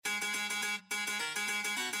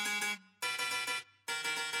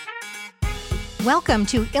Welcome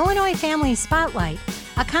to Illinois Family Spotlight,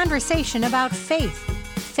 a conversation about faith,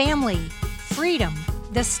 family, freedom,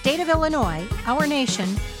 the state of Illinois, our nation,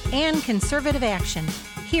 and conservative action.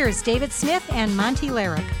 Here's David Smith and Monty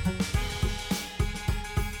Larrick.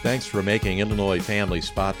 Thanks for making Illinois Family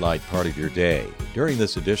Spotlight part of your day. During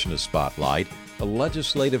this edition of Spotlight, a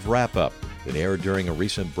legislative wrap-up that aired during a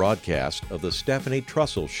recent broadcast of the Stephanie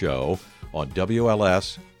Trussell Show on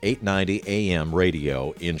WLS 890 AM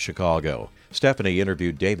radio in Chicago. Stephanie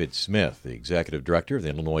interviewed David Smith, the executive director of the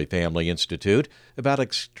Illinois Family Institute, about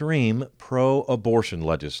extreme pro-abortion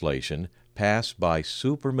legislation passed by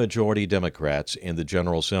supermajority Democrats in the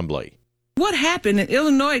General Assembly. What happened in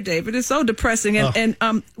Illinois, David? It's so depressing. And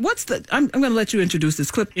what's the? I'm going to let you introduce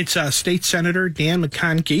this clip. It's State Senator Dan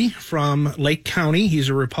McConkey from Lake County. He's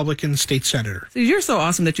a Republican state senator. So you're so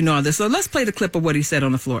awesome that you know all this. So let's play the clip of what he said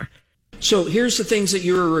on the floor. So here's the things that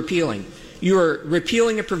you are repealing. You are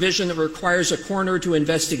repealing a provision that requires a coroner to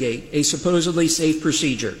investigate a supposedly safe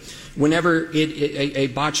procedure whenever a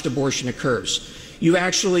botched abortion occurs. You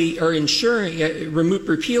actually are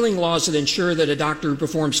repealing laws that ensure that a doctor who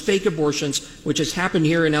performs fake abortions, which has happened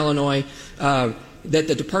here in Illinois, that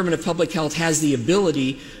the Department of Public Health has the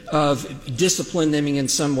ability of disciplining them in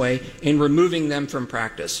some way and removing them from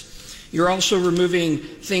practice. You're also removing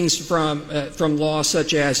things from law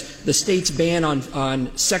such as the state's ban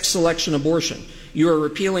on sex selection abortion. You are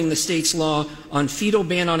repealing the state's law on fetal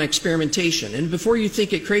ban on experimentation. And before you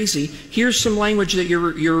think it crazy, here's some language that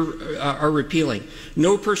you are repealing.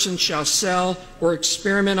 No person shall sell or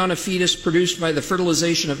experiment on a fetus produced by the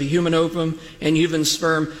fertilization of a human ovum and human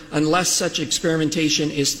sperm unless such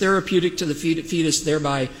experimentation is therapeutic to the fetus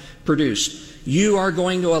thereby produced. You're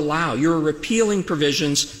repealing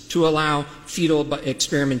provisions to allow fetal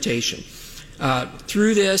experimentation.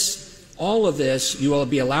 Through all of this, you will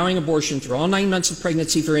be allowing abortion through all 9 months of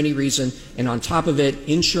pregnancy for any reason, and on top of it,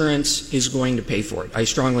 insurance is going to pay for it. I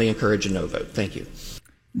strongly encourage a no vote. Thank you.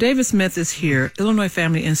 David Smith is here, Illinois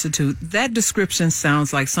Family Institute. That description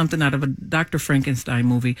sounds like something out of a Dr. Frankenstein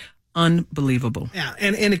movie. Unbelievable. Yeah,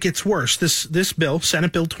 and it gets worse. This bill,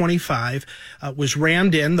 Senate Bill 25, was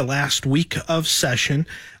rammed in the last week of session.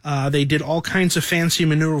 They did all kinds of fancy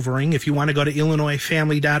maneuvering. If you want to go to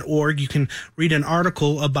IllinoisFamily.org, you can read an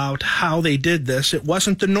article about how they did this. It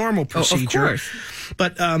wasn't the normal procedure. Of course.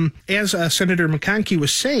 But as Senator McConkey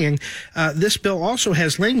was saying, this bill also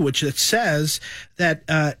has language that says that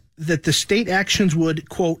the state actions would,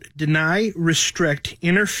 quote, deny, restrict,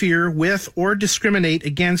 interfere with, or discriminate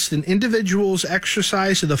against an individual's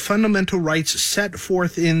exercise of the fundamental rights set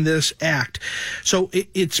forth in this act. So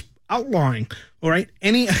it's outlawing, all right,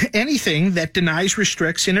 anything that denies,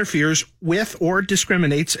 restricts, interferes with, or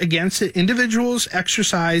discriminates against an individual's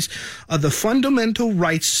exercise of the fundamental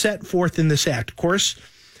rights set forth in this act. Of course,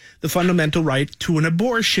 the fundamental right to an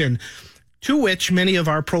abortion, to which many of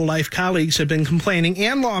our pro-life colleagues have been complaining,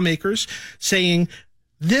 and lawmakers saying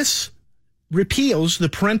this repeals the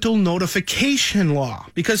parental notification law.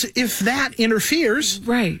 Because if that interferes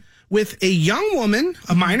with a young woman,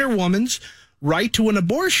 a minor woman's right to an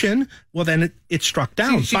abortion, well, then it's struck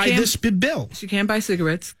down by this bill. She can't buy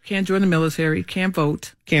cigarettes, can't join the military, can't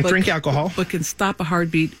vote. Can't drink alcohol. But can stop a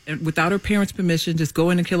heartbeat without her parents' permission, just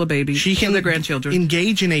go in and kill a baby, kill their grandchildren.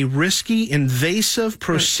 Engage in a risky, invasive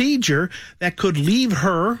procedure that could leave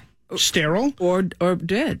her sterile or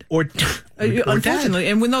dead. Or unfortunately,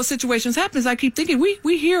 dead. And when those situations happen, I keep thinking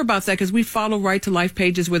we hear about that because we follow Right to Life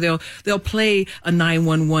pages where they'll play a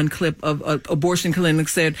 911 clip of abortion clinic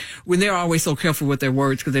said when they're always so careful with their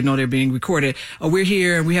words because they know they're being recorded. We're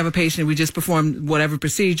here and we have a patient. We just performed whatever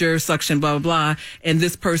procedure, suction, blah blah blah, and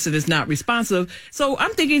this person is not responsive. So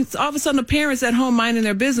I'm thinking all of a sudden the parents at home minding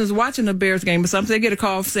their business watching the Bears game or something, they get a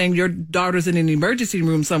call saying your daughter's in an emergency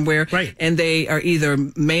room somewhere, and they are either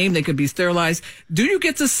maimed, they could be sterilized. Do you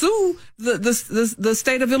get to sue the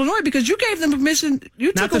state of Illinois because you gave them permission?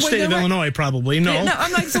 You not took the away state of right. Illinois, probably. No. Yeah, no,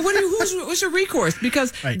 I'm like, so what's your recourse?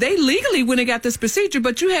 Because they legally went and got this procedure,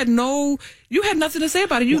 but you had nothing to say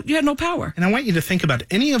about it. You had no power. And I want you to think about it.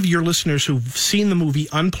 Any of your listeners who've seen the movie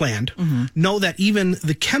Unplanned know that even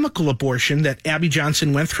the chemical abortion that Abby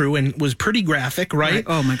Johnson went through and was pretty graphic, right?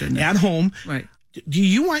 Oh my goodness. At home. Right. Do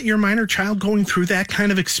you want your minor child going through that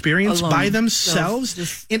kind of experience alone by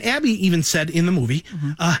themselves? And Abby even said in the movie,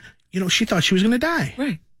 she thought she was going to die.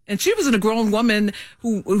 Right. And she was a grown woman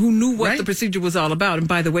who knew what the procedure was all about. And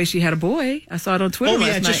by the way, she had a boy. I saw it on Twitter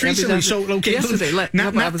last night. Just recently. So, okay. Yesterday.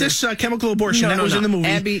 Not this chemical abortion. That was in the movie.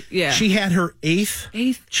 Abby, She had her eighth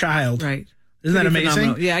child. Right. Isn't that amazing?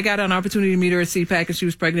 Phenomenal. Yeah, I got an opportunity to meet her at CPAC, and she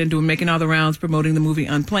was pregnant, making all the rounds, promoting the movie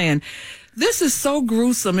Unplanned. This is so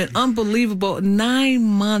gruesome and unbelievable. 9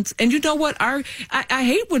 months. And you know what? I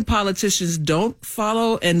hate when politicians don't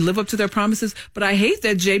follow and live up to their promises, but I hate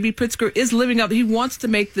that J.B. Pritzker is living up. He wants to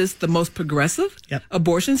make this the most progressive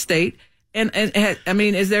abortion state. And I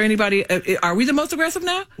mean, is there anybody? Are we the most aggressive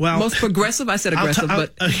now? Well, most progressive. I said aggressive,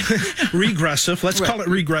 but regressive. Let's call it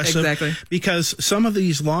regressive, exactly. Because some of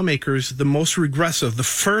these lawmakers, the most regressive, the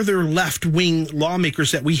further left wing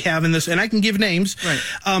lawmakers that we have in this, and I can give names.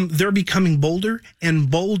 Right. They're becoming bolder and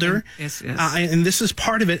bolder. Yes. And this is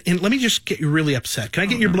part of it. And let me just get you really upset. Can I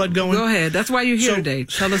get your blood going? Go ahead. That's why you're here today.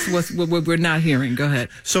 Tell us what we're not hearing. Go ahead.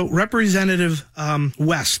 So Representative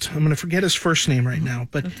West, I'm going to forget his first name right now,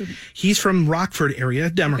 but he's from Rockford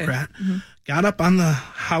area, Democrat, got up on the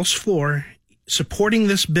House floor supporting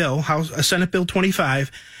this bill, Senate Bill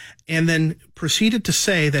 25, and then proceeded to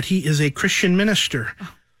say that he is a Christian minister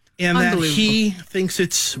and that he thinks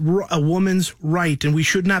it's a woman's right and we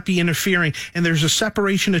should not be interfering. And there's a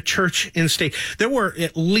separation of church and state. There were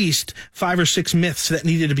at least 5 or 6 myths that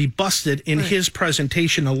needed to be busted in his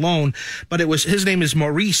presentation alone. But his name is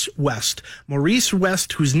Maurice West. Maurice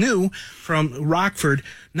West, who's new from Rockford,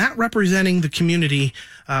 not representing the community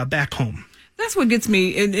back home. That's what gets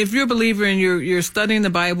me. And if you're a believer and you're studying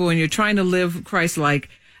the Bible and you're trying to live Christ-like,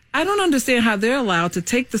 I don't understand how they're allowed to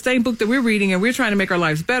take the same book that we're reading and we're trying to make our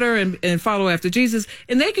lives better and follow after Jesus,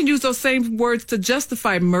 and they can use those same words to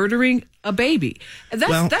justify murdering a baby.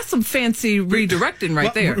 That's some fancy redirecting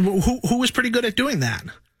right there. Who was pretty good at doing that?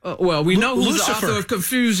 We know who's Lucifer. the author of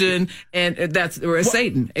confusion, and that's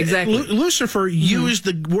Satan. Exactly. Lucifer used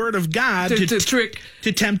the word of God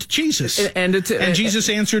to tempt Jesus, and Jesus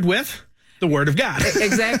answered with the word of God.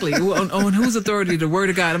 Exactly. On whose authority? The word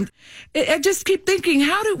of God. I just keep thinking,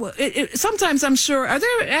 sometimes I'm sure, are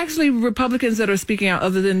there actually Republicans that are speaking out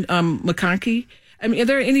other than McConkie? I mean, are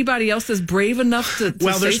there anybody else that's brave enough to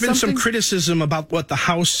Well, there's say been something? some criticism about what the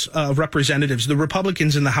House Representatives, the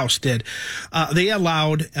Republicans in the House did. They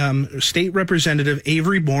allowed State Representative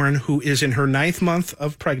Avery Bourne, who is in her 9th month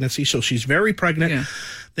of pregnancy, so she's very pregnant. Yeah.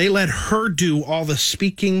 They let her do all the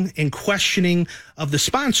speaking and questioning of the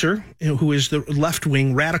sponsor, who is the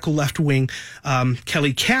radical left-wing,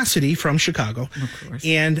 Kelly Cassidy from Chicago. Of course.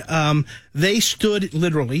 And they stood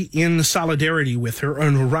literally in solidarity with her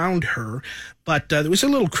and around her. But there was a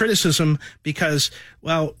little criticism because,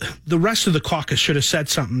 well, the rest of the caucus should have said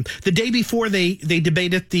something. The day before they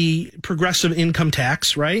debated the progressive income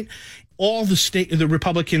tax, right? All the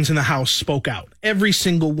Republicans in the House spoke out. Every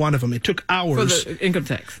single one of them. It took hours. For the income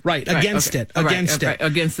tax. Right. Against it. Against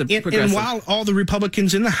the progressive. And while all the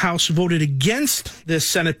Republicans in the House voted against this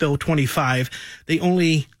Senate Bill 25, they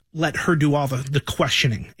only let her do all the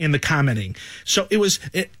questioning and the commenting. So it was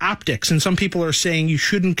optics. And some people are saying you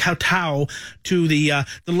shouldn't kowtow to the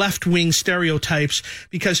left-wing stereotypes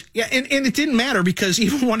because, and it didn't matter because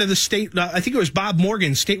even one of the I think it was Bob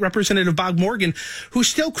Morgan, State Representative Bob Morgan, who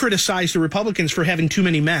still criticized the Republicans for having too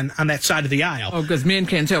many men on that side of the aisle. Oh, because men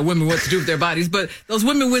can't tell women what to do with their bodies, but those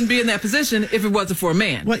women wouldn't be in that position if it wasn't for a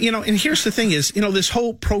man. Well, and here's the thing is, this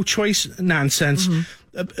whole pro-choice nonsense,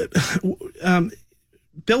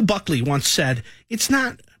 Bill Buckley once said, it's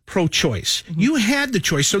not pro-choice. Mm-hmm. You had the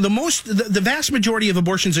choice. So the vast majority of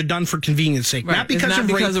abortions are done for convenience sake, right. not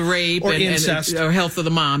because of rape or incest or health of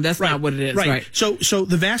the mom. That's not what it is. Right. So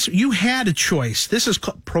you had a choice. This is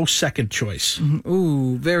called pro-second choice. Mm-hmm.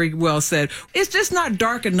 Ooh, very well said. It's just not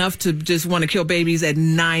dark enough to just want to kill babies at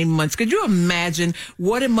 9 months. Could you imagine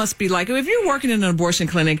what it must be like if you're working in an abortion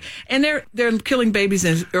clinic and they're killing babies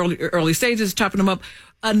in early stages, chopping them up?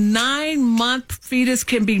 A 9-month fetus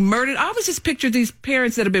can be murdered. I always just picture these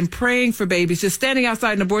parents that have been praying for babies, just standing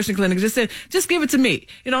outside an abortion clinic, just saying, just give it to me.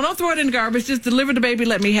 Don't throw it in the garbage. Just deliver the baby.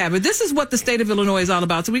 Let me have it. This is what the state of Illinois is all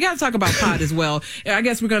about. So we got to talk about pot as well. I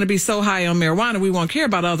guess we're going to be so high on marijuana, we won't care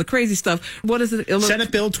about all the crazy stuff. What is it?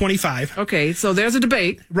 Senate Bill 25. Okay, so there's a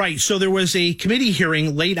debate. Right. So there was a committee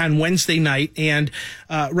hearing late on Wednesday night, and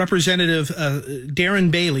Representative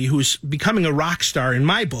Darren Bailey, who's becoming a rock star in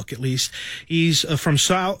my book, at least, he's from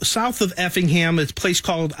south of Effingham, it's a place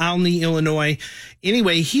called Alney, Illinois.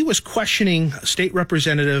 Anyway, he was questioning State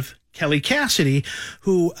Representative Kelly Cassidy,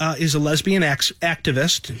 who is a lesbian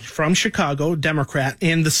activist from Chicago, Democrat,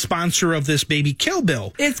 and the sponsor of this baby kill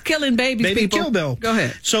bill. It's killing babies, baby people. Kill bill. Go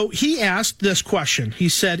ahead. So he asked this question. He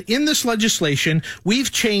said, in this legislation,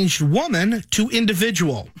 we've changed woman to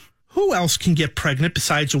individual. Who else can get pregnant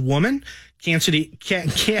besides a woman? Cassidy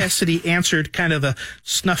answered kind of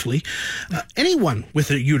snuffly. Anyone with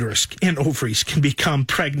a uterus and ovaries can become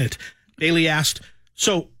pregnant. Bailey asked,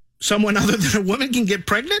 so someone other than a woman can get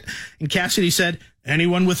pregnant? And Cassidy said,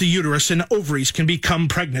 anyone with a uterus and ovaries can become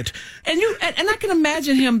pregnant. And I can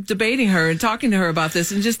imagine him debating her and talking to her about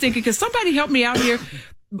this and just thinking, because somebody help me out here.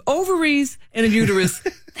 Ovaries and a uterus,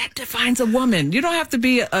 that defines a woman. You don't have to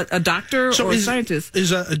be a doctor or a scientist.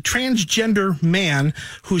 Is a transgender man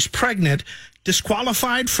who's pregnant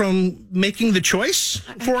disqualified from making the choice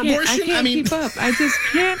for abortion? I can't keep up. I just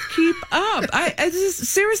can't keep up.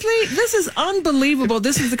 Seriously, this is unbelievable.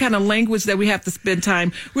 This is the kind of language that we have to spend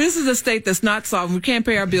time. This is a state that's not solving. We can't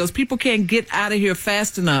pay our bills. People can't get out of here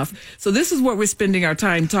fast enough. So this is what we're spending our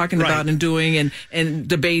time talking about and doing and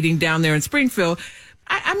debating down there in Springfield.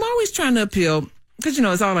 I'm always trying to appeal, because,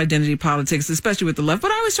 it's all identity politics, especially with the left,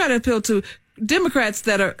 but I always try to appeal to Democrats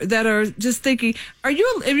that are just thinking,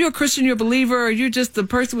 if you're a Christian, you're a believer, or you're just a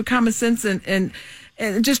person with common sense and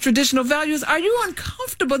just traditional values, are you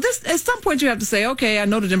uncomfortable? At some point you have to say, okay, I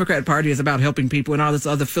know the Democratic Party is about helping people and all this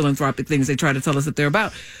other philanthropic things they try to tell us that they're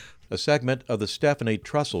about. A segment of the Stephanie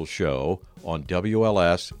Trussell Show on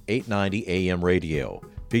WLS 890 AM radio,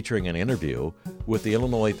 featuring an interview with the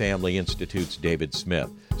Illinois Family Institute's David Smith.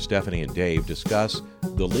 Stephanie and Dave discuss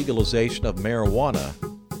the legalization of marijuana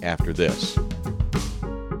after this.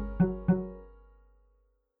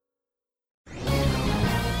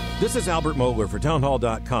 This is Albert Mohler for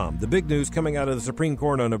Townhall.com. The big news coming out of the Supreme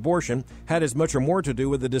Court on abortion had as much or more to do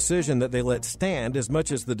with the decision that they let stand as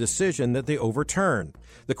much as the decision that they overturned.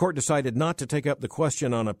 The court decided not to take up the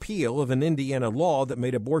question on appeal of an Indiana law that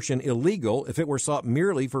made abortion illegal if it were sought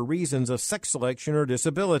merely for reasons of sex selection or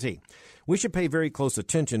disability. We should pay very close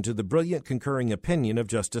attention to the brilliant concurring opinion of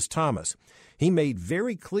Justice Thomas. He made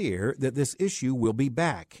very clear that this issue will be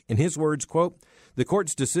back. In his words, quote, "The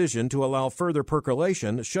court's decision to allow further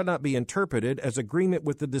percolation should not be interpreted as agreement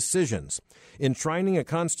with the decisions. Enshrining a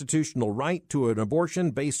constitutional right to an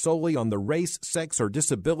abortion based solely on the race, sex, or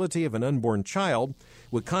disability of an unborn child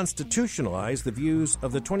would constitutionalize the views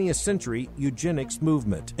of the 20th century eugenics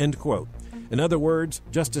movement," end quote. In other words,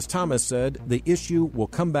 Justice Thomas said the issue will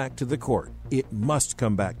come back to the court. It must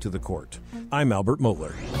come back to the court. I'm Albert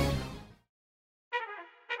Mohler.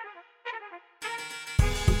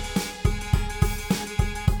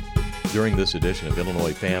 During this edition of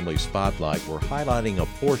Illinois Family Spotlight, we're highlighting a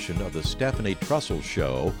portion of the Stephanie Trussell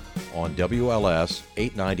Show on WLS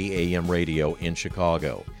 890 AM radio in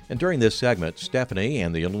Chicago. And during this segment, Stephanie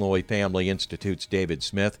and the Illinois Family Institute's David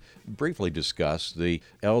Smith briefly discuss the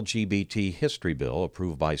LGBT history bill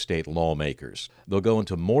approved by state lawmakers. They'll go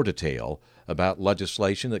into more detail about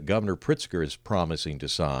legislation that Governor Pritzker is promising to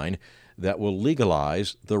sign that will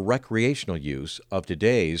legalize the recreational use of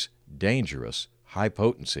today's dangerous,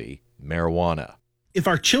 high-potency marijuana. If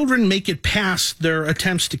our children make it past their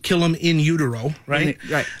attempts to kill them in utero, right?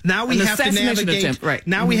 Right. Now we have to navigate. Attempt, right.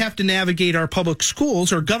 Now we have to navigate our public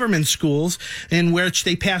schools or government schools, in which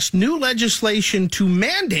they passed new legislation to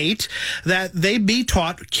mandate that they be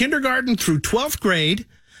taught kindergarten through 12th grade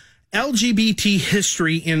LGBT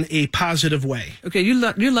history in a positive way. Okay, you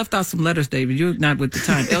left out some letters, David. You're not with the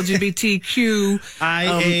time. LGBTQ,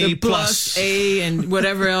 IA plus A, and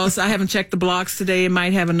whatever else. I haven't checked the blocks today. It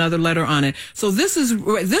might have another letter on it. So this is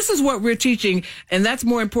what we're teaching, and that's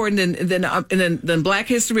more important than Black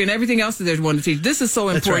history and everything else that they want to teach. This is so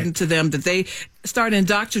important to them that they start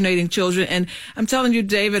indoctrinating children. And I'm telling you,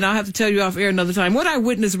 David, I'll have to tell you off air another time. What I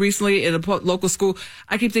witnessed recently in a local school,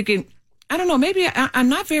 I keep thinking, I don't know, maybe I'm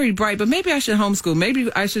not very bright, but maybe I should homeschool. Maybe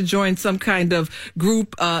I should join some kind of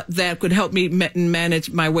group that could help me manage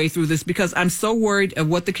my way through this, because I'm so worried of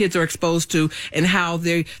what the kids are exposed to and how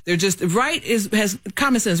they're just has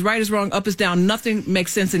common sense. Right is wrong, up is down. Nothing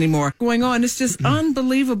makes sense anymore going on. It's just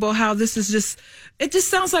unbelievable how this is just. It just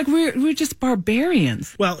sounds like we're just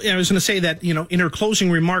barbarians. Well, I was going to say that, in her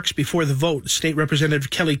closing remarks before the vote, State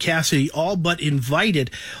Representative Kelly Cassidy all but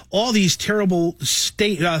invited all these terrible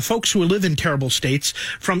folks who live in terrible states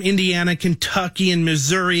from Indiana, Kentucky, and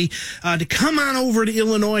Missouri to come on over to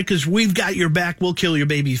Illinois, because we've got your back. We'll kill your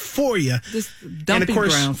baby for you. This dumping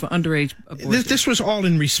ground for underage abortion. This was all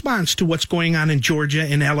in response to what's going on in Georgia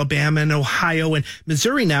and Alabama and Ohio and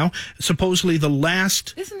Missouri now. Supposedly the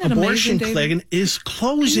last abortion clinic is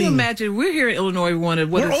closing. Can you imagine? We're here in Illinois.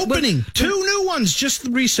 We're opening two new ones just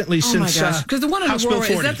recently since. Oh my gosh! Because the one in Aurora,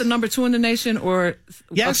 is that the number 2 in the nation, or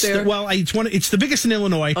yes? Up there? Well, it's the biggest in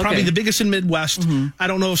Illinois, probably the biggest in Midwest. I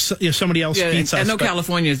don't know if somebody else beats us. I know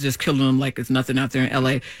California is just killing them like it's nothing out there in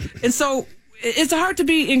LA, and so. It's hard to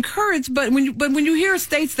be encouraged, but when you hear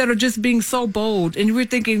states that are just being so bold, and we're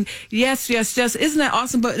thinking, yes, isn't that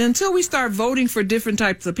awesome? But until we start voting for different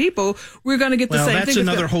types of people, we're going to get the same thing. Well, that's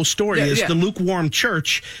another whole story. The lukewarm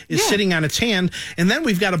church is sitting on its hand, and then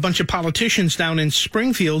we've got a bunch of politicians down in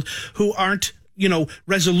Springfield who aren't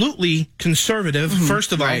resolutely conservative.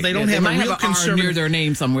 First of all, they don't have a real conservative near their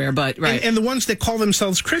name somewhere, but right. And the ones that call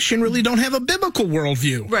themselves Christian really don't have a biblical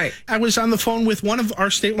worldview. Right. I was on the phone with one of our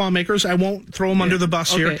state lawmakers. I won't throw him under the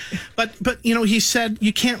bus here, but he said,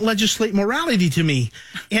 you can't legislate morality to me,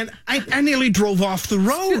 and I nearly drove off the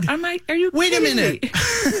road. Are you? Wait a minute.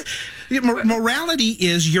 Morality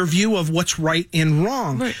is your view of what's right and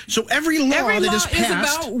wrong. Right. So every law that is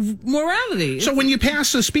passed is about morality. So when you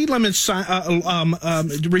pass a speed limit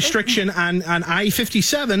restriction on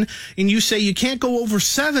I-57 and you say you can't go over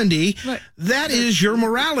 70, that is your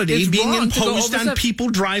morality being imposed on people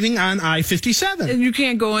driving on I-57. And you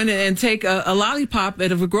can't go in and take a lollipop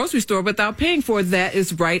out of a grocery store without paying for it. That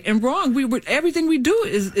is right and wrong. Everything we do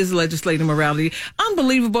is legislating morality.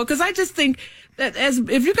 Unbelievable, because I just think that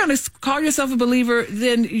if you're going to call yourself a believer,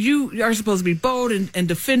 then you are supposed to be bold and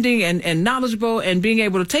defending and knowledgeable and being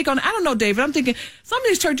able to take on. I don't know, David. I'm thinking some of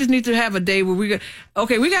these churches need to have a day where we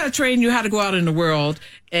got to train you how to go out in the world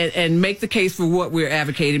and make the case for what we're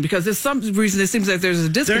advocating, because there's some reason it seems like there's a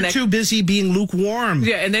disconnect. They're too busy being lukewarm.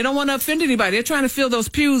 Yeah, and they don't want to offend anybody. They're trying to fill those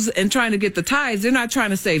pews and trying to get the tithes. They're not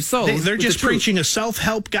trying to save souls. They're just preaching a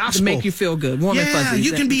self-help gospel to make you feel good, warm and fuzzy. Yeah,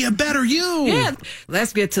 you can be a better you. Yeah,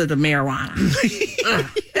 let's get to the marijuana.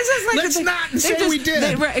 Let's not say we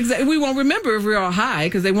did. Exactly. We won't remember if we're all high,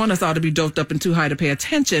 because they want us all to be doped up and too high to pay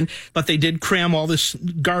attention. But they did cram all this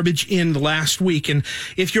garbage in the last week. And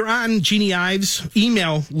if you're on Jeannie Ives'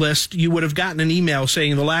 email list, you would have gotten an email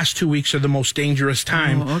saying the last 2 weeks are the most dangerous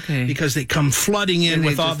time. Oh, okay. Because they come flooding in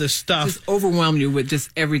with all this stuff. Just overwhelm you with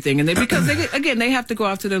just everything. And because they have to go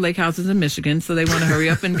out to their lake houses in Michigan, so they want to hurry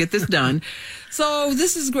up and get this done. So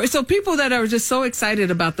this is great. So people that are just so excited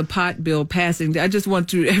about the pot bill passing, I just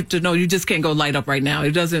want you to know you just can't go light up right now.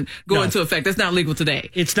 It doesn't go into effect. That's not legal today.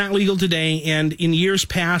 It's not legal today. And in years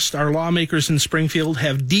past, our lawmakers in Springfield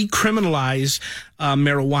have decriminalized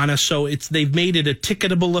marijuana. So they've made it a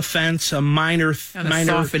ticketable offense, a minor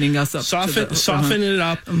softening us up, softening it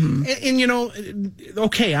up. Mm-hmm. And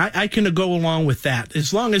okay, I can go along with that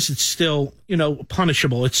as long as it's still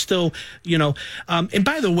punishable. It's still and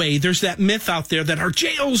by the way, there's that myth out there that our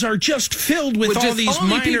jails are just filled with all these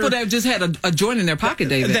minor people that have just had a joint in their pocket,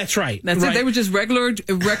 David. That's right. That's it. They were just regular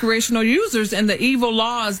recreational users, and the evil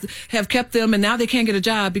laws have kept them, and now they can't get a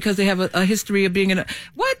job because they have a history of being in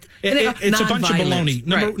what? It's a bunch of baloney.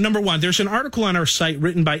 Number one, there's an article on our site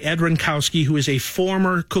written by Ed Ronkowski, who is a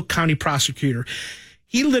former Cook County prosecutor.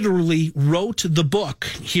 He literally wrote the book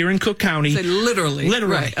here in Cook County. Literally.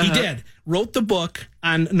 Right. He did. Wrote the book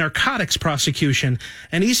on narcotics prosecution.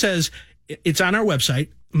 And he says, it's on our website,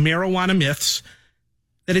 Marijuana Myths,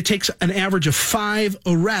 that it takes an average of 5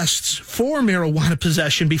 arrests for marijuana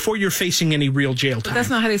possession before you're facing any real jail time. But that's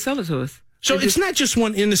not how they sell it to us. So it's not just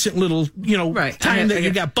one innocent little, time that you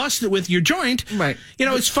got busted with your joint. Right.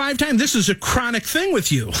 It's 5 times. This is a chronic thing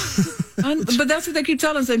with you. But that's what they keep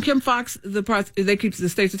telling us. And Kim Fox, they keep the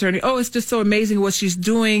state's attorney. Oh, it's just so amazing what she's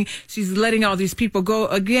doing. She's letting all these people go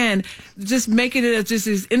again, just making it as just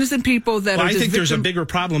these innocent people that are. I think there's a bigger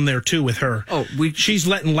problem there too with her. She's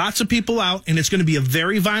letting lots of people out, and it's going to be a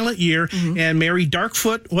very violent year. Mm-hmm. And Mayor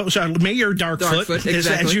Darkfoot, Mayor Darkfoot,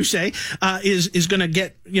 exactly. as you say, is going to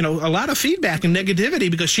get a lot of feedback and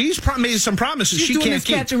negativity because she's made some promises she can't keep. She's doing this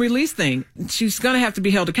catch and release thing. She's going to have to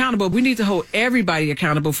be held accountable. We need to hold everybody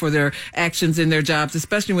accountable for their actions in their jobs,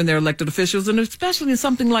 especially when they're elected officials, and especially in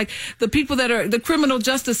something like the people that are the criminal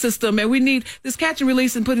justice system. And we need this catch and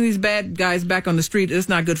release and putting these bad guys back on the street. It's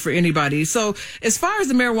not good for anybody. So as far as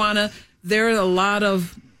the marijuana, there are a lot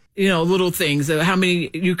of little things,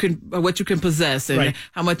 what you can possess and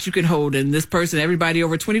how much you can hold, and this person, everybody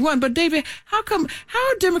over 21. But David, how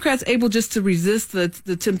are Democrats able just to resist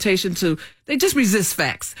the temptation they just resist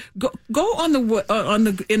facts? Go on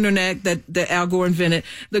the internet that Al Gore invented,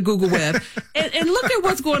 the Google web, and look at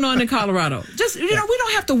what's going on in Colorado. Just, we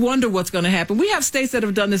don't have to wonder what's going to happen. We have states that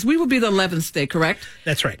have done this. We will be the 11th state, correct?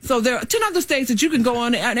 That's right. So there are 10 other states that you can go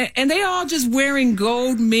on, and they all just wearing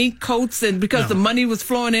gold mink coats, and because the money was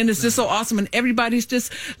flowing in, it's just so awesome, and everybody's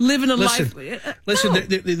just living a life. Listen,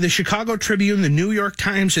 the Chicago Tribune, the New York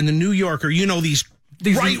Times, and the New Yorker,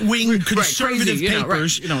 these right-wing conservative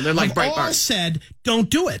papers, they're like Breitbart. All said, don't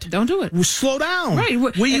do it. Don't do it. Slow down. Right.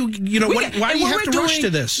 Why do you have to rush to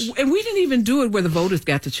this? And we didn't even do it where the voters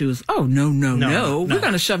got to choose. Oh, no. We're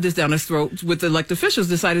going to shove this down their throats with the elected officials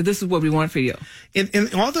decided this is what we want for you.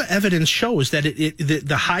 And all the evidence shows that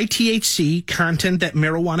the high THC content that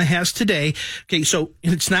marijuana has today, okay, so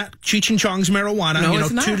it's not Cheech and Chong's marijuana, no, it's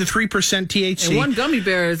not. 2 to 3% THC. And one gummy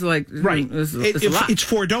bear is like, right. It's a lot. It's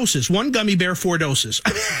 4 doses. One gummy bear, 4 doses.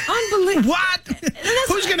 overdoses. Unbelievable. What?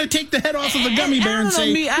 Who's going to take the head off of a gummy bear and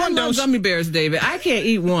say, I one love dose? gummy bears, David. I can't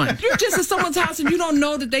eat one. You're just at someone's house and you don't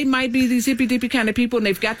know that they might be these hippy-dippy kind of people and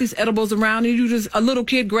they've got these edibles around and a little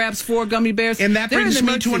kid grabs 4 gummy bears. And that brings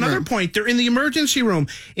me to another room. point. They're in the emergency room.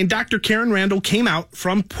 And Dr. Karen Randall came out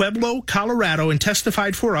from Pueblo, Colorado, and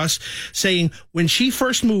testified for us, saying when she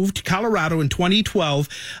first moved to Colorado in 2012,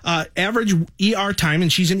 average ER time,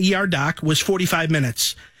 and she's an ER doc, was 45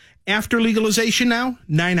 minutes. After legalization now,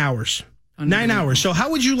 9 hours. 9 hours. So how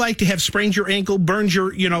would you like to have sprained your ankle, burned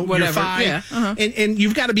your, your thigh, yeah, and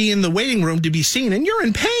you've got to be in the waiting room to be seen, and you're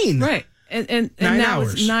in pain. Right. And 9 now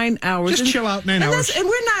hours. It's 9 hours. Just chill out 9 hours. And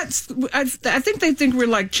we're not, I think they think we're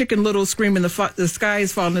like Chicken Little screaming, the sky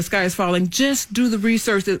is falling, the sky is falling. Just do the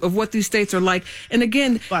research of what these states are like. And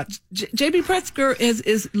again, J.B. Pritzker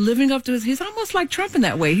is living up to he's almost like Trump in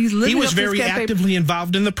that way. He was very actively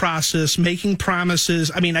involved in the process, making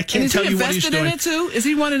promises. I mean, I can't tell you what he's doing. And is he invested in it too? Is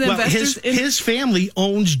he one of the investors? His family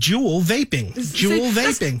owns Juul Vaping.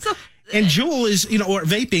 Vaping. And Juul is, or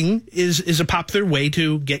vaping is a popular way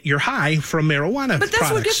to get your high from marijuana But that's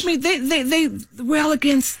products. what gets me. They well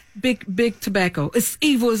against big tobacco. It's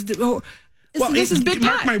evil. This is big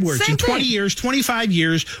mark my words. Same in 20 thing. years, 25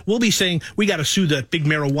 years, we'll be saying we got to sue the big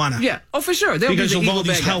marijuana. Yeah. Oh, for sure. Because be of the all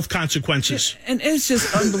these bad health consequences. Yeah. And it's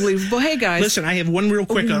just unbelievable. Hey, guys. Listen, I have one real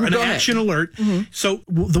quick, an action alert. Mm-hmm. So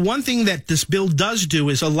the one thing that this bill does do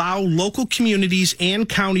is allow local communities and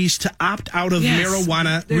counties to opt out of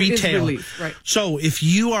marijuana retail. Right. So if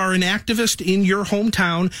you are an activist in your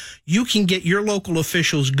hometown, you can get your local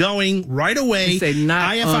officials going right away.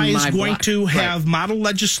 IFI is going to have model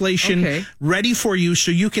legislation ready for you. So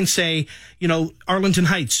you can say, Arlington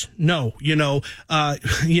Heights, no. Wouldn't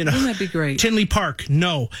that be great? Tinley Park,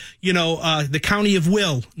 no. The County of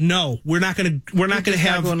Will, no. We're not going to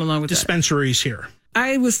have dispensaries here.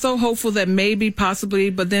 I was so hopeful that maybe, possibly,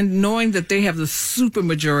 but then knowing that they have the super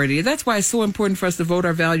majority, that's why it's so important for us to vote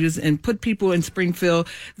our values and put people in Springfield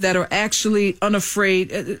that are actually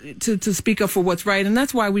unafraid to speak up for what's right. And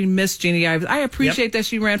that's why we miss Jeannie Ives. I appreciate that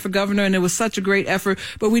she ran for governor and it was such a great effort,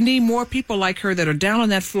 but we need more people like her that are down on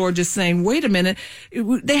that floor just saying, wait a minute,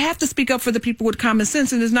 they have to speak up for the people with common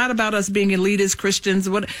sense. And it's not about us being elitist Christians.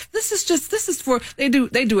 This is for, they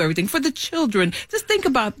do everything for the children. Just think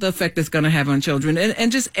about the effect it's going to have on children.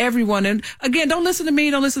 And just everyone. And again, don't listen to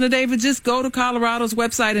me, don't listen to David. Just go to Colorado's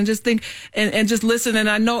website and just think and just listen. And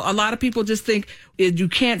I know a lot of people just think you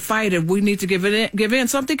can't fight it. We need to give in.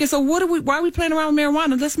 So I'm thinking, why are we playing around with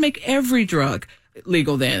marijuana? Let's make every drug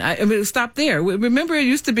legal then. I mean, stop there. Remember, it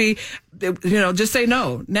used to be, just say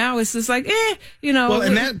no. Now it's just like, Well,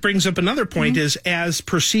 and that brings up another point is as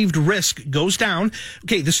perceived risk goes down,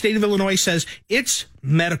 the state of Illinois says it's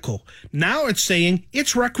medical. Now it's saying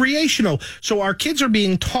it's recreational. So our kids are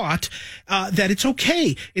being taught that it's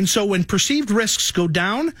okay. And so when perceived risks go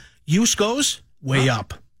down, use goes way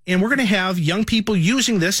up. And we're going to have young people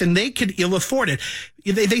using this, and they could ill afford it.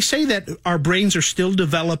 They say that our brains are still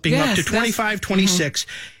developing up to 25, 26.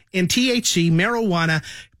 And THC, marijuana,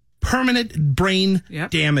 permanent brain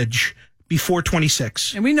damage before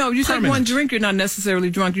 26. And we know you take one drink, you're not necessarily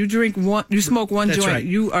drunk. You smoke one joint, right.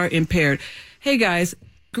 You are impaired. Hey, guys.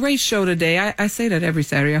 Great show today. I say that every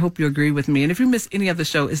Saturday. I hope you agree with me. And if you miss any of the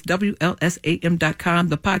show, it's WLSAM.com.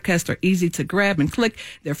 The podcasts are easy to grab and click.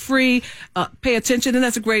 They're free. Pay attention. And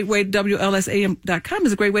that's a great way. WLSAM.com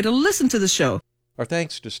is a great way to listen to the show. Our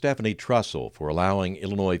thanks to Stephanie Trussell for allowing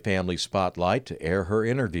Illinois Family Spotlight to air her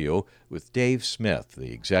interview with Dave Smith,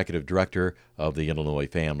 the Executive Director of the Illinois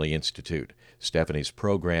Family Institute. Stephanie's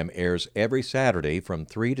program airs every Saturday from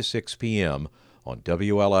 3 to 6 p.m. on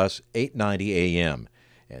WLS 890 AM.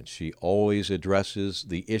 And she always addresses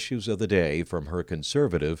the issues of the day from her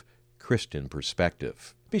conservative Christian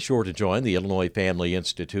perspective. Be sure to join the Illinois Family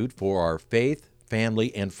Institute for our Faith,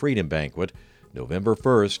 Family, and Freedom Banquet, November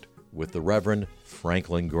 1st, with the Reverend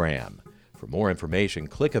Franklin Graham. For more information,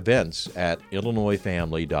 click events at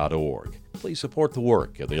illinoisfamily.org. Please support the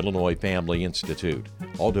work of the Illinois Family Institute.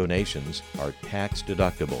 All donations are tax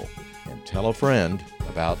deductible. And tell a friend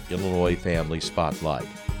about Illinois Family Spotlight.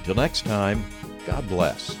 Till next time, God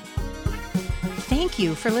bless. Thank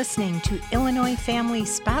you for listening to Illinois Family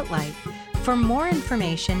Spotlight. For more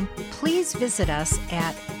information, please visit us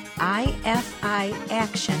at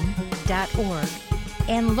ifiaction.org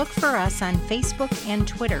and look for us on Facebook and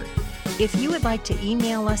Twitter. If you would like to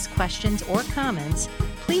email us questions or comments,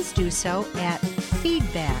 please do so at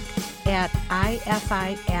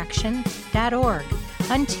feedback@ifiaction.org.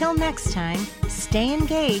 Until next time, stay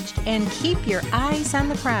engaged and keep your eyes on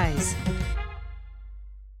the prize.